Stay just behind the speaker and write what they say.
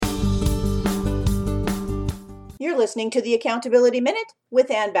You're listening to the Accountability Minute with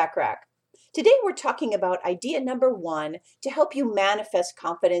Ann Bachrach. Today we're talking about idea number 1 to help you manifest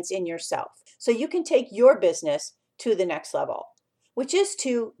confidence in yourself so you can take your business to the next level, which is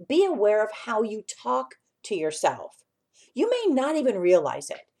to be aware of how you talk to yourself. You may not even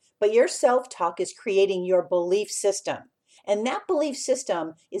realize it, but your self-talk is creating your belief system. And that belief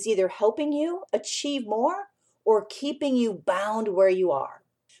system is either helping you achieve more or keeping you bound where you are.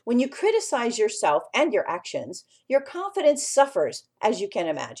 When you criticize yourself and your actions, your confidence suffers, as you can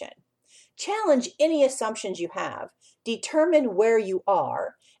imagine. Challenge any assumptions you have, determine where you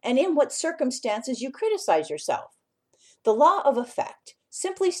are, and in what circumstances you criticize yourself. The law of effect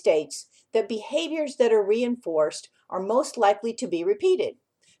simply states that behaviors that are reinforced are most likely to be repeated.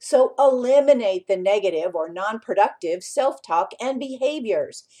 So eliminate the negative or non-productive self-talk and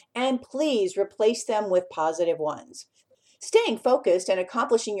behaviors, and please replace them with positive ones. Staying focused and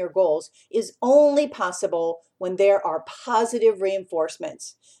accomplishing your goals is only possible when there are positive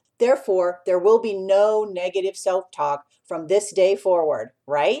reinforcements. Therefore, there will be no negative self-talk from this day forward,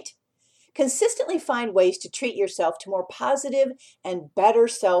 right? Consistently find ways to treat yourself to more positive and better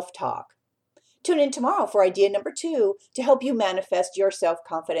self-talk. Tune in tomorrow for idea number 2 to help you manifest your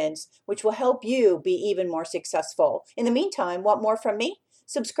self-confidence, which will help you be even more successful. In the meantime, want more from me?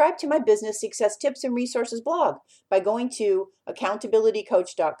 Subscribe to my business success tips and resources blog by going to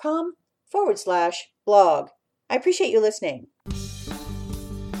accountabilitycoach.com/blog. I appreciate you listening.